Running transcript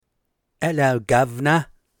Hello, Governor.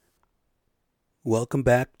 Welcome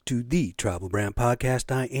back to the Tribal Brand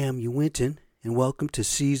Podcast. I am you, Winton, and welcome to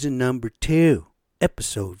season number 2,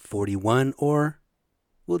 episode 41, or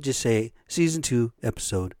we'll just say season 2,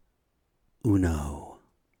 episode uno.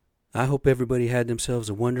 I hope everybody had themselves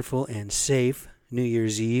a wonderful and safe New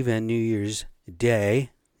Year's Eve and New Year's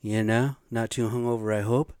Day. You know, not too hungover, I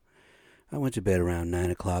hope. I went to bed around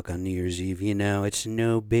 9 o'clock on New Year's Eve. You know, it's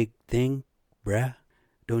no big thing, bruh.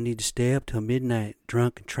 Don't need to stay up till midnight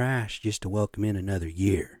drunk and trash just to welcome in another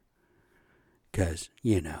year. 'Cause,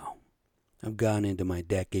 you know, I've gone into my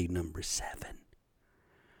decade number 7.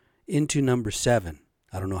 Into number 7.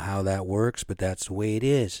 I don't know how that works, but that's the way it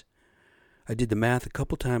is. I did the math a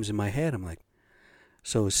couple times in my head. I'm like,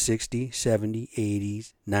 so 60, 70,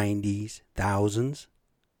 80s, 90s, thousands,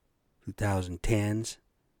 2010s,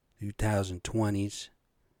 2020s.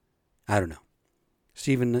 I don't know.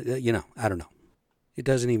 Steven, I don't know. It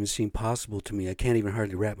doesn't even seem possible to me. I can't even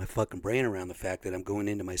hardly wrap my fucking brain around the fact that I'm going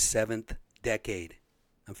into my 7th decade.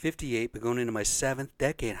 I'm 58, but going into my 7th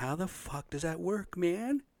decade. How the fuck does that work,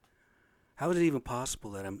 man? How is it even possible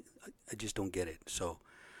that I just don't get it. So,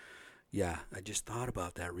 yeah, I just thought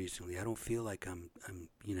about that recently. I don't feel like I'm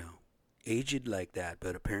aged like that,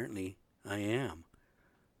 but apparently I am.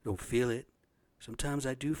 Don't feel it. Sometimes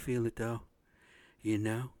I do feel it, though. You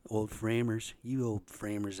know, old framers, you old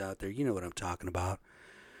framers out there, you know what I'm talking about.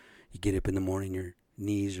 You get up in the morning, your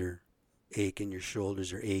knees are aching, your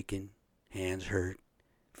shoulders are aching, hands hurt,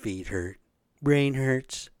 feet hurt, brain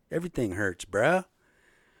hurts, everything hurts, bruh.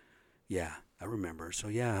 Yeah, I remember. So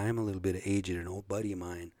yeah, I am a little bit of aged. An old buddy of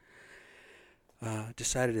mine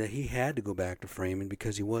decided that he had to go back to framing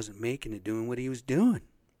because he wasn't making it doing what he was doing.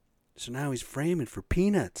 So now he's framing for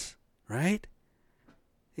peanuts, right?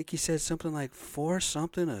 I think he said something like $4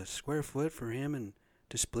 something a square foot for him and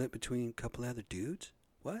to split between a couple other dudes.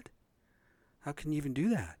 What? How can you even do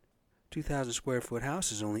that? 2,000 square foot house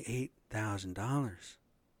is only $8,000,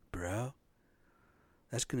 bro.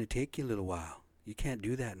 That's going to take you a little while. You can't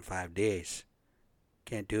do that in 5 days.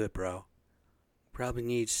 Can't do it, bro. Probably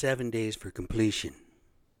need 7 days for completion.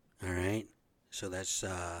 All right? So that's,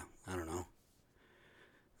 I don't know.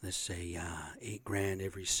 Let's say $8,000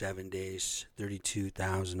 every 7 days,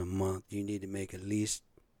 $32,000 a month. You need to make at least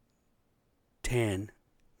 10,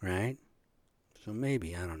 right? So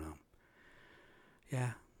maybe, I don't know.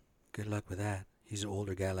 Yeah, good luck with that. He's an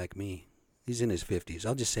older guy like me. He's in his 50s.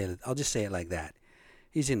 I'll just say it like that.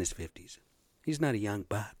 He's in his 50s. He's not a young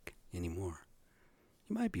buck anymore.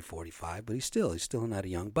 He might be 45, but he's still not a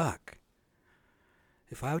young buck.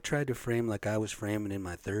 If I tried to frame like I was framing in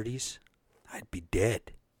my 30s, I'd be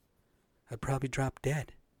dead. I'd probably drop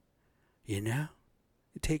dead. You know?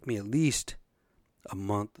 It'd take me at least a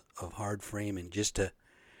month of hard framing just to,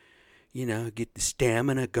 get the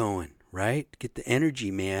stamina going, right? Get the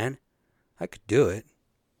energy, man. I could do it.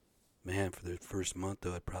 Man, for the first month,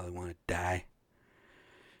 though, I'd probably want to die.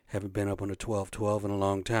 Haven't been up on a 12-12 in a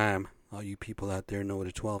long time. All you people out there know what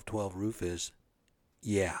a 12-12 roof is.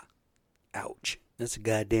 Yeah. Ouch. That's a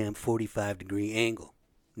goddamn 45-degree angle.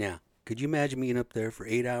 Now, could you imagine being up there for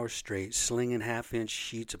 8 hours straight, slinging half-inch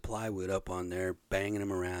sheets of plywood up on there, banging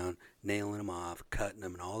them around, nailing them off, cutting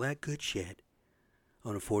them, and all that good shit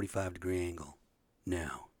on a 45-degree angle?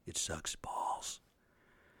 No, it sucks balls.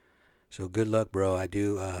 So good luck, bro. I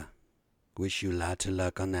do wish you lots of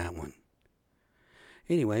luck on that one.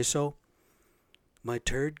 Anyway, so my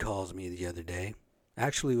turd calls me the other day.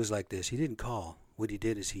 Actually, it was like this. He didn't call. What he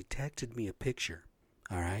did is he texted me a picture.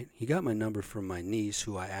 All right. He got my number from my niece,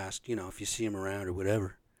 who I asked, if you see him around or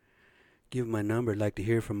whatever, give him my number. I'd like to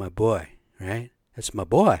hear from my boy, right? That's my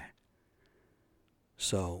boy.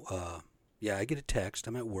 So, yeah, I get a text.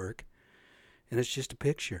 I'm at work, and it's just a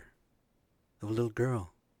picture of a little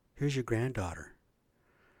girl. Here's your granddaughter.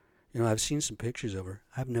 I've seen some pictures of her.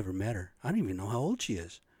 I've never met her. I don't even know how old she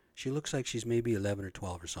is. She looks like she's maybe 11 or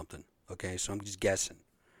 12 or something. Okay, so I'm just guessing.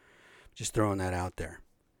 Just throwing that out there.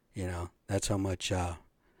 That's how much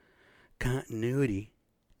continuity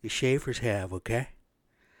the Schaefers have, okay?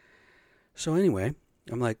 So anyway,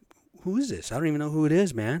 I'm like, who is this? I don't even know who it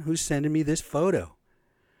is, man. Who's sending me this photo?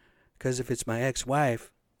 Because if it's my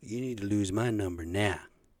ex-wife, you need to lose my number now.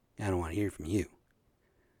 I don't want to hear from you.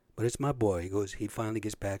 But it's my boy. He finally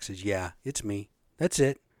gets back, says, yeah, it's me. That's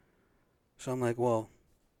it. So I'm like, well,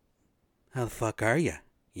 how the fuck are you?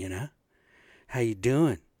 How you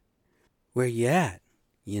doing? Where you at?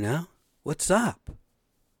 What's up?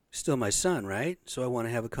 Still my son, right? So I want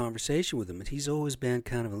to have a conversation with him. But he's always been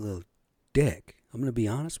kind of a little dick. I'm going to be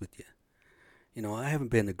honest with you. I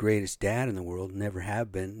haven't been the greatest dad in the world. Never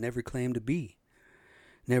have been. Never claimed to be.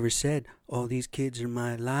 Never said, oh, these kids are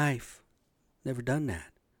my life. Never done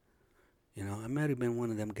that. I might have been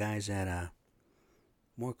one of them guys that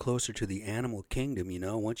more closer to the animal kingdom,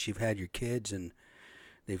 once you've had your kids and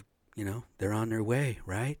they've, they're on their way,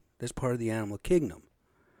 right? That's part of the animal kingdom.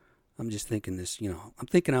 I'm just thinking this, I'm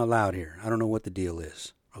thinking out loud here. I don't know what the deal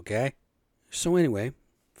is, okay? So anyway,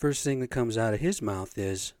 first thing that comes out of his mouth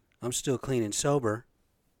is, I'm still clean and sober.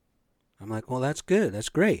 I'm like, well, that's good. That's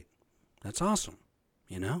great. That's awesome,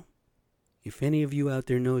 If any of you out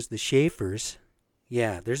there knows the Schaefers,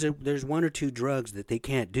 yeah, there's one or two drugs that they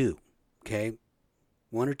can't do, okay?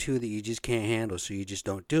 One or two that you just can't handle, so you just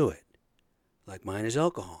don't do it. Like mine is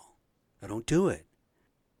alcohol. I don't do it.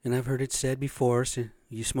 And I've heard it said before, so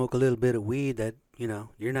you smoke a little bit of weed that,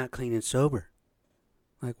 you're not clean and sober.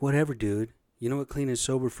 Like, whatever, dude. You know what clean and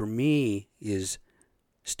sober for me is?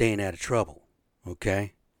 Staying out of trouble,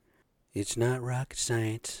 okay? It's not rocket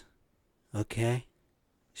science, okay?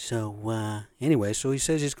 So, anyway, so he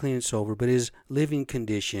says he's clean and sober, but his living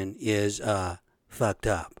condition is, fucked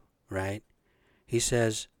up, right? He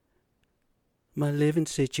says, my living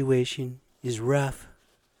situation is rough,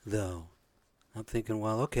 though. I'm thinking,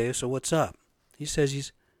 well, okay, so what's up? He says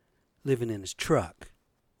he's living in his truck.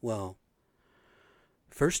 Well,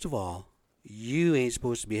 first of all, you ain't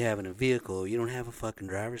supposed to be having a vehicle. You don't have a fucking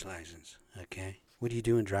driver's license, okay? What are you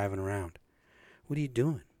doing driving around? What are you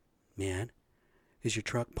doing, man? Is your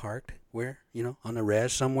truck parked where? On the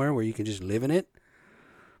res somewhere where you can just live in it?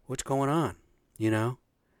 What's going on,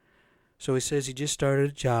 So he says he just started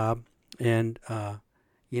a job and,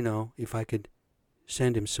 if I could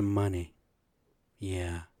send him some money.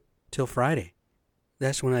 Yeah, till Friday.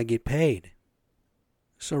 That's when I get paid.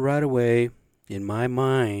 So right away, in my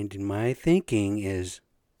mind, in my thinking is,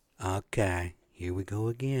 okay, here we go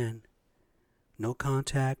again. No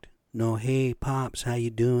contact, no, hey, Pops, how you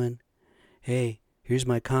doing? Hey, here's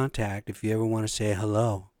my contact if you ever want to say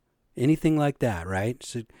hello. Anything like that, right?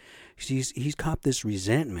 So he's copped this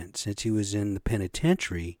resentment since he was in the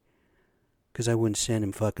penitentiary because I wouldn't send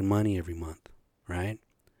him fucking money every month, right?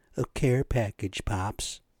 A care package,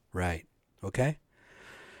 Pops. Right, okay?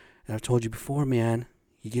 And I've told you before, man,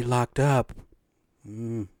 you get locked up,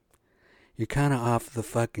 you're kind of off the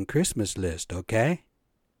fucking Christmas list, okay?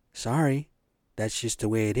 Sorry, that's just the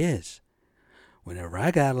way it is. Whenever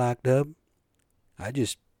I got locked up, I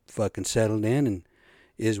just fucking settled in and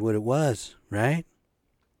is what it was, right?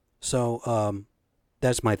 So,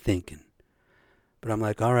 that's my thinking. But I'm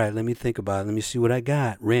like, all right, let me think about it. Let me see what I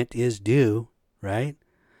got. Rent is due, right?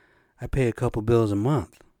 I pay a couple bills a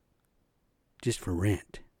month just for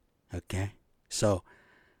rent, okay? So,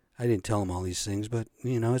 I didn't tell him all these things, but,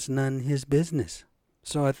 it's none of his business.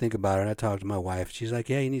 So I think about it. I talk to my wife. She's like,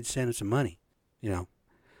 yeah, you need to send him some money, And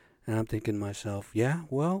I'm thinking to myself, yeah,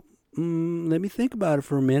 well, let me think about it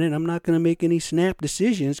for a minute. I'm not going to make any snap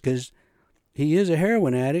decisions because he is a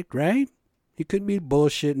heroin addict, right? He could be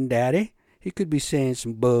bullshitting daddy. He could be saying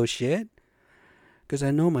some bullshit. Because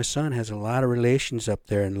I know my son has a lot of relations up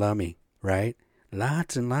there in Lummi, right?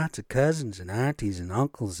 Lots and lots of cousins and aunties and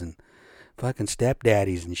uncles and fucking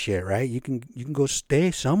stepdaddies and shit, right? You can go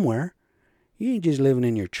stay somewhere. You ain't just living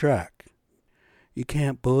in your truck. You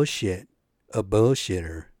can't bullshit a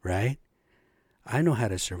bullshitter, right? I know how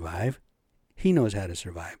to survive. He knows how to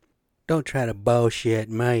survive. Don't try to bullshit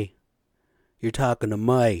me. You're talking to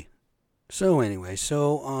me. So anyway,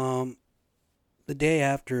 the day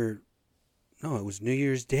after, no, it was New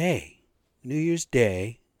Year's Day. New Year's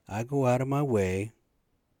Day, I go out of my way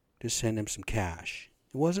to send him some cash.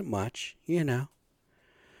 It wasn't much, My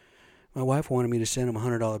wife wanted me to send him a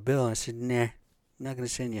 $100 bill, and I said, nah, I'm not going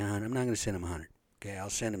to send you 100. I'm not going to send him 100. Okay, I'll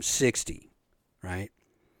send him 60, right?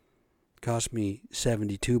 It cost me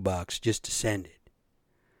 $72 just to send it.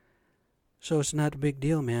 So it's not a big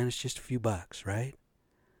deal, man. It's just a few bucks, right?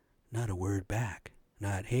 Not a word back.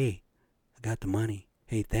 Not, hey, I got the money.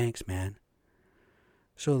 Hey, thanks, man.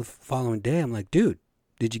 So the following day, I'm like, dude,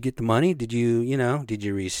 did you get the money? Did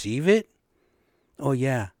you receive it? Oh,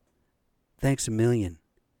 yeah. Thanks a million.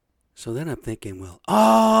 So then I'm thinking, well,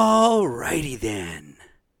 alrighty then.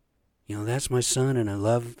 That's my son, and I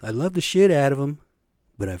love the shit out of him,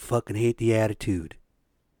 but I fucking hate the attitude.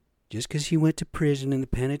 Just because he went to prison in the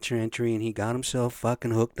penitentiary and he got himself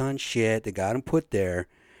fucking hooked on shit that got him put there,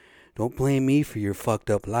 don't blame me for your fucked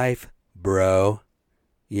up life, bro.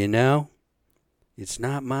 It's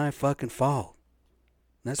not my fucking fault.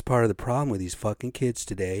 That's part of the problem with these fucking kids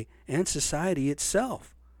today and society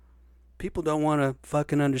itself. People don't want to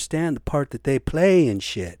fucking understand the part that they play in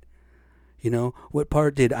shit. What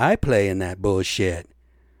part did I play in that bullshit?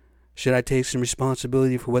 Should I take some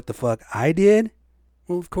responsibility for what the fuck I did?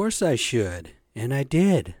 Well, of course I should. And I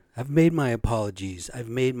did. I've made my apologies. I've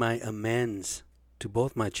made my amends to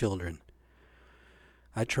both my children.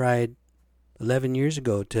 I tried 11 years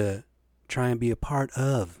ago to try and be a part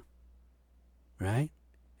of, right?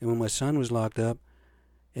 And when my son was locked up,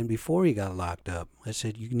 and before he got locked up, I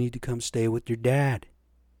said, you need to come stay with your dad.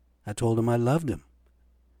 I told him I loved him.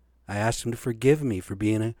 I asked him to forgive me for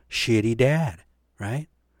being a shitty dad, right?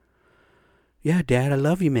 Yeah, Dad, I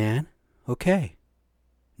love you, man. Okay.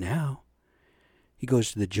 Now, he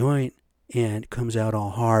goes to the joint and comes out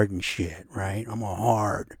all hard and shit, right? I'm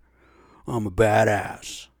a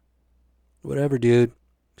badass. Whatever, dude.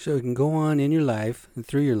 So you can go on in your life and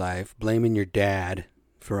through your life blaming your dad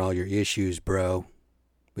for all your issues, bro.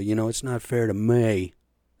 But you know, it's not fair to me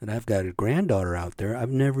that I've got a granddaughter out there I've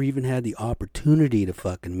never even had the opportunity to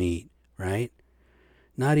fucking meet, right?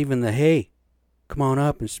 Not even the, hey, come on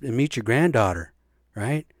up and meet your granddaughter,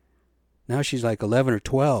 right? Now she's like 11 or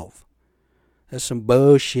 12. That's some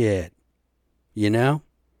bullshit, you know?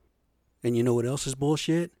 And you know what else is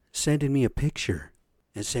bullshit? Sending me a picture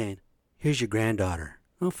and saying, here's your granddaughter.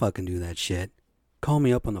 Don't fucking do that shit. Call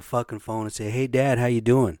me up on the fucking phone and say, hey, Dad, how you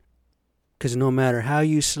doing? Because no matter how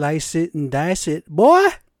you slice it and dice it, boy,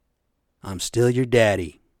 I'm still your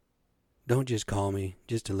daddy. Don't just call me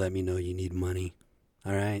just to let me know you need money,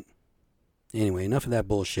 all right? Anyway, enough of that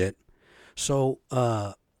bullshit. So,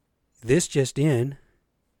 this just in.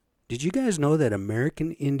 Did you guys know that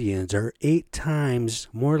American Indians are 8 times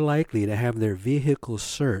more likely to have their vehicles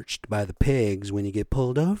searched by the pigs when you get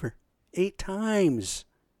pulled over? 8 times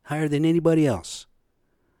higher than anybody else.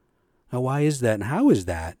 Now, why is that and how is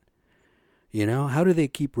that? You know, how do they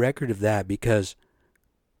keep record of that? Because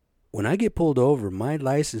when I get pulled over, my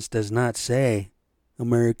license does not say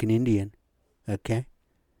American Indian, okay?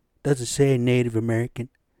 Doesn't say Native American.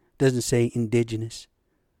 Doesn't say indigenous.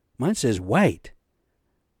 Mine says white.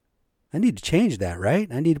 I need to change that, right?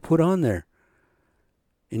 I need to put on there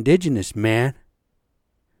indigenous, man.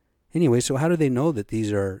 Anyway, so how do they know that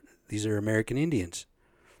these are American Indians?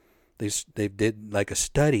 They did like a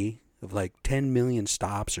study of like 10 million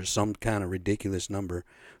stops or some kind of ridiculous number.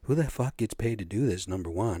 Who the fuck gets paid to do this, number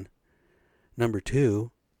one? Number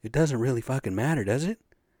two, it doesn't really fucking matter, does it?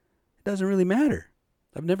 It doesn't really matter.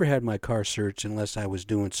 I've never had my car searched unless I was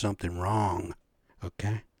doing something wrong,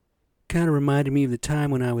 okay? Kind of reminded me of the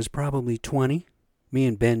time when I was probably 20. Me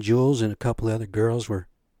and Ben Jules and a couple of other girls were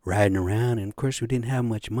riding around, and of course we didn't have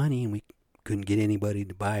much money, and we couldn't get anybody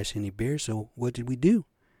to buy us any beer, so what did we do?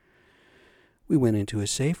 We went into a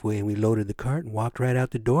Safeway and we loaded the cart and walked right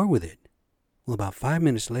out the door with it. Well, about 5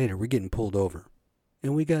 minutes later, we're getting pulled over.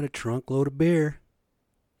 And we got a trunk load of beer.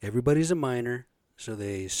 Everybody's a minor, so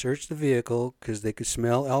they searched the vehicle because they could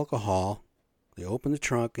smell alcohol. They opened the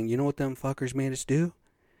trunk, and you know what them fuckers made us do?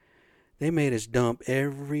 They made us dump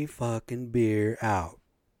every fucking beer out.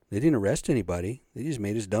 They didn't arrest anybody. They just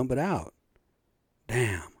made us dump it out.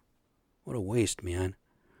 Damn. What a waste, man.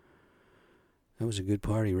 That was a good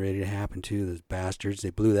party ready to happen, too. Those bastards, they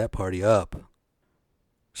blew that party up.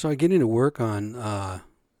 So I get into work on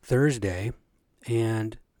Thursday,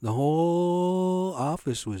 and the whole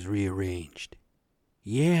office was rearranged.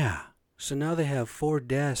 Yeah. So now they have 4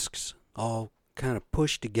 desks all kind of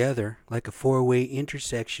pushed together like a 4-way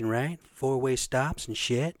intersection, right? 4-way stops and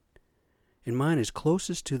shit. And mine is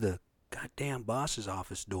closest to the goddamn boss's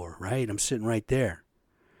office door, right? I'm sitting right there.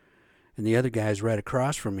 And the other guy's right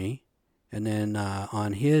across from me. And then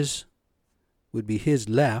on his, would be his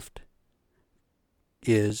left,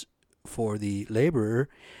 is for the laborer.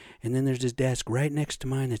 And then there's this desk right next to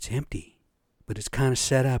mine that's empty. But it's kind of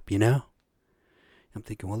set up, you know? I'm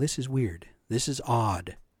thinking, well, this is weird. This is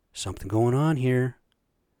odd. Something going on here.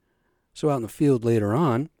 So out in the field later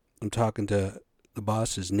on, I'm talking to the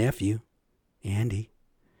boss's nephew, Andy.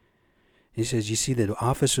 He says, you see the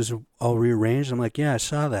office was all rearranged? I'm like, yeah, I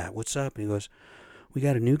saw that. What's up? And he goes, we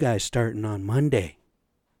got a new guy starting on Monday.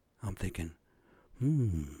 I'm thinking,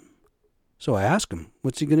 So I ask him,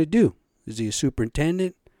 what's he going to do? Is he a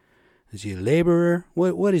superintendent? Is he a laborer?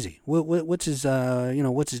 What is he? What's his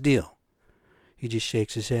what's his deal? He just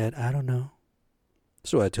shakes his head. I don't know.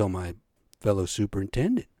 So I tell my fellow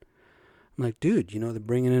superintendent. I'm like, dude, they're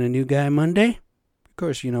bringing in a new guy Monday? Of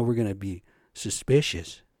course, we're going to be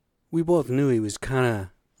suspicious. We both knew he was kind of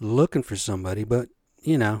looking for somebody, but,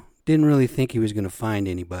 didn't really think he was going to find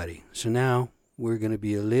anybody. So now we're going to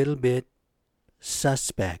be a little bit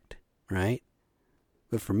suspect, right?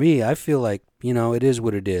 But for me, I feel like, it is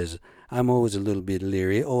what it is. I'm always a little bit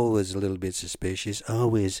leery, always a little bit suspicious,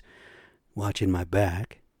 always watching my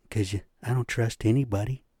back, because I don't trust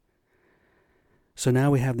anybody. So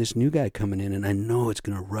now we have this new guy coming in, and I know it's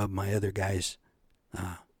going to rub my other guy's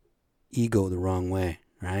ego the wrong way,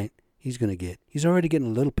 right? He's already getting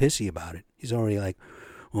a little pissy about it. He's already like,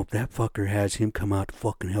 well, if that fucker has him come out to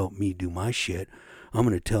fucking help me do my shit, I'm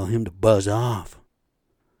going to tell him to buzz off.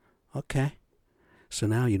 Okay. So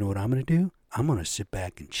now you know what I'm going to do? I'm going to sit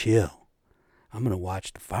back and chill. I'm going to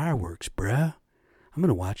watch the fireworks, bruh. I'm going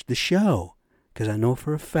to watch the show. Because I know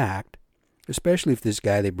for a fact, especially if this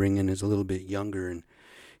guy they bring in is a little bit younger and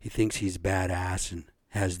he thinks he's badass and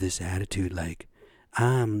has this attitude like,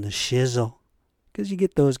 I'm the shizzle. Because you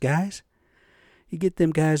get those guys. You get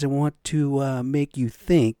them guys that want to make you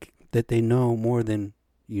think that they know more than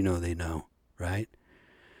you know they know, right?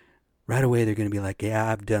 Right away they're going to be like,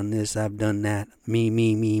 yeah, I've done this, I've done that.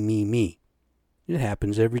 Me. It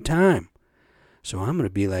happens every time. So I'm going to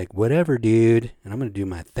be like, whatever, dude. And I'm going to do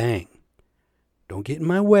my thing. Don't get in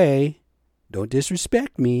my way. Don't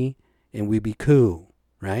disrespect me. And we be cool,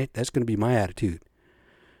 right? That's going to be my attitude.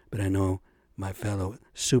 But I know my fellow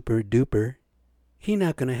super duper, he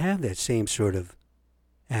not going to have that same sort of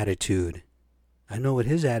attitude. I know what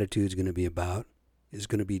his attitude's going to be about. It's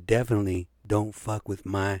going to be definitely don't fuck with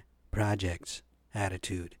my projects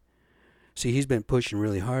attitude. See, he's been pushing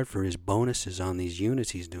really hard for his bonuses on these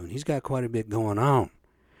units he's doing. He's got quite a bit going on.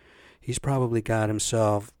 He's probably got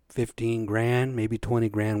himself 15 grand, maybe 20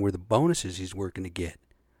 grand worth of bonuses he's working to get.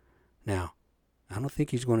 Now, I don't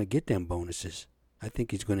think he's going to get them bonuses. I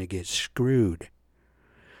think he's going to get screwed.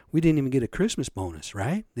 We didn't even get a Christmas bonus,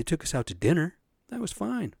 right? They took us out to dinner. That was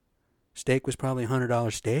fine. Steak was probably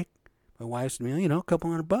 $100 steak. My wife's meal, a couple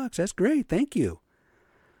 $100. That's great. Thank you.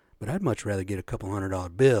 But I'd much rather get a couple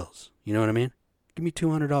 $100 bills. You know what I mean? Give me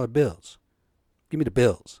 $200 bills. Give me the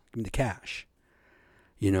bills. Give me the cash.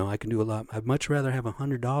 I can do a lot. I'd much rather have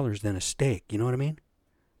 $100 than a steak. You know what I mean?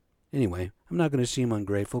 Anyway, I'm not going to seem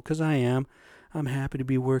ungrateful because I am. I'm happy to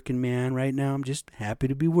be working, man. Right now, I'm just happy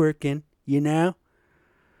to be working, But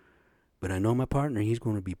I know my partner, he's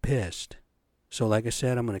going to be pissed. So like I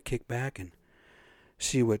said, I'm going to kick back and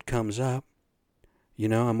see what comes up.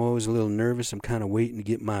 I'm always a little nervous. I'm kind of waiting to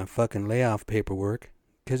get my fucking layoff paperwork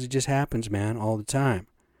because it just happens, man, all the time.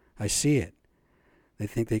 I see it. They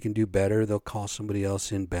think they can do better. They'll call somebody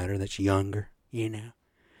else in better that's younger,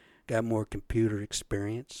 got more computer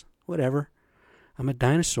experience, whatever. I'm a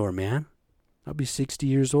dinosaur, man. I'll be 60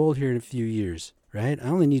 years old here in a few years, right? I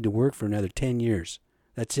only need to work for another 10 years.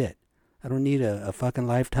 That's it. I don't need a fucking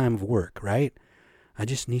lifetime of work, right? I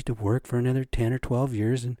just need to work for another 10 or 12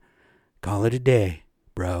 years and call it a day,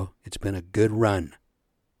 bro. It's been a good run.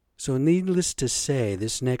 So needless to say,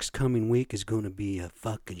 this next coming week is going to be a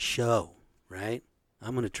fucking show, right?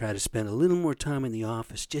 I'm going to try to spend a little more time in the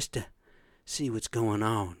office just to see what's going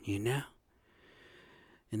on, And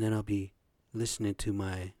then I'll be listening to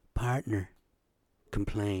my partner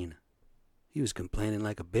complain. He was complaining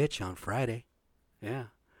like a bitch on Friday. Yeah.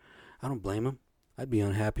 I don't blame him. I'd be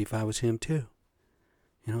unhappy if I was him too.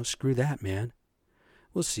 Screw that, man.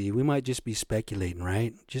 We'll see. We might just be speculating,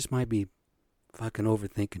 right? Just might be fucking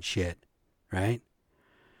overthinking shit, right?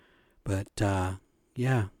 But,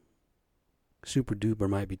 yeah. Super Duper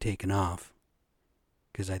might be taken off.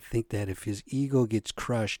 Because I think that if his ego gets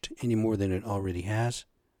crushed any more than it already has,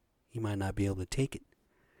 he might not be able to take it.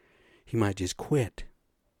 He might just quit.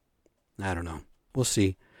 I don't know. We'll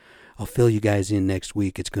see. I'll fill you guys in next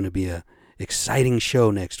week. It's going to be a exciting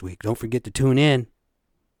show next week. Don't forget to tune in.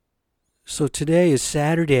 So today is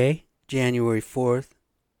Saturday, January 4th,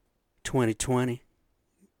 2020.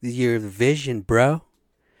 The year of the vision, bro.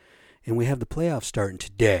 And we have the playoffs starting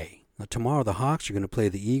today. Now, tomorrow the Hawks are going to play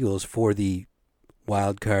the Eagles for the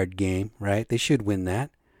wild card game, right? They should win that.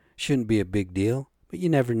 Shouldn't be a big deal. But you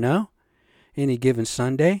never know. Any given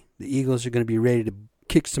Sunday, the Eagles are going to be ready to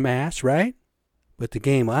kick some ass, right? But the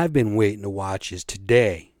game I've been waiting to watch is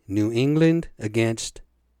today. New England against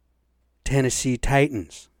Tennessee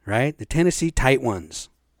Titans, right? The Tennessee Tight Ones.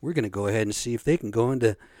 We're going to go ahead and see if they can go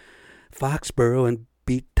into Foxborough and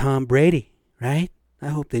beat Tom Brady, right? I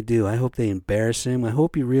hope they do. I hope they embarrass him. I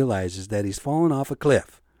hope he realizes that he's fallen off a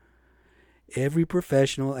cliff. Every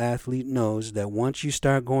professional athlete knows that once you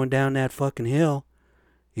start going down that fucking hill,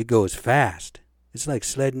 it goes fast. It's like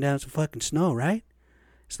sledding down some fucking snow, right?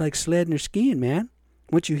 It's like sledding or skiing, man.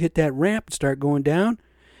 Once you hit that ramp and start going down,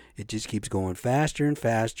 it just keeps going faster and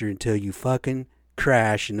faster until you fucking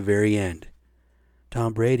crash in the very end.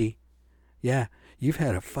 Tom Brady, yeah, you've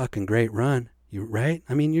had a fucking great run, right?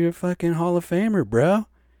 I mean, you're a fucking Hall of Famer, bro.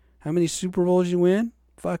 How many Super Bowls you win?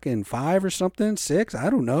 Fucking 5 or something? 6? I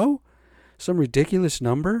don't know. Some ridiculous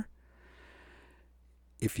number.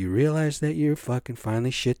 If you realize that you're fucking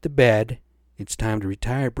finally shit the bed, it's time to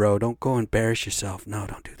retire, bro. Don't go embarrass yourself. No,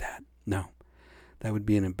 don't do that. No. That would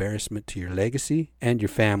be an embarrassment to your legacy and your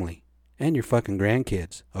family and your fucking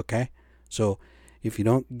grandkids, okay? So if you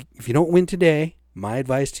don't win today, my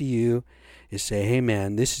advice to you is say, hey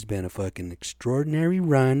man, this has been a fucking extraordinary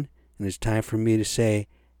run, and it's time for me to say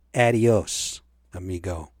adios,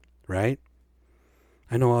 amigo, right?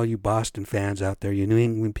 I know all you Boston fans out there, you New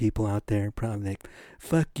England people out there, probably like,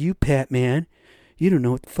 fuck you, Pat Man. You don't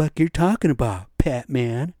know what the fuck you're talking about, Pat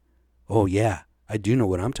Man. Oh yeah, I do know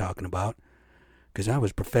what I'm talking about. Because I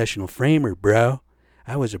was a professional framer, bro.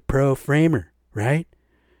 I was a pro framer, right?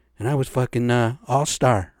 And I was fucking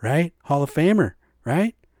all-star, right? Hall of Famer,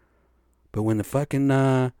 right? But when the fucking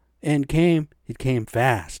end came, it came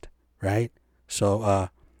fast, right? So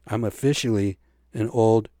I'm officially an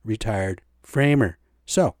old retired framer.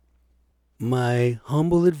 So my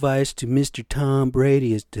humble advice to Mr. Tom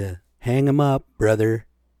Brady is to hang him up, brother,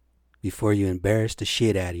 before you embarrass the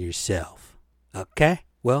shit out of yourself. Okay?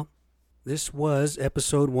 Well, this was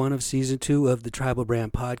episode 1 of season 2 of the Tribal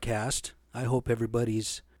Brand Podcast. I hope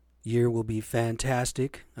everybody's year will be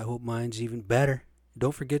fantastic. I hope mine's even better.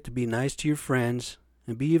 Don't forget to be nice to your friends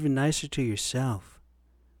and be even nicer to yourself.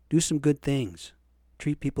 Do some good things.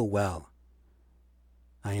 Treat people well.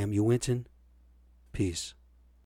 I am you, Winton. Peace.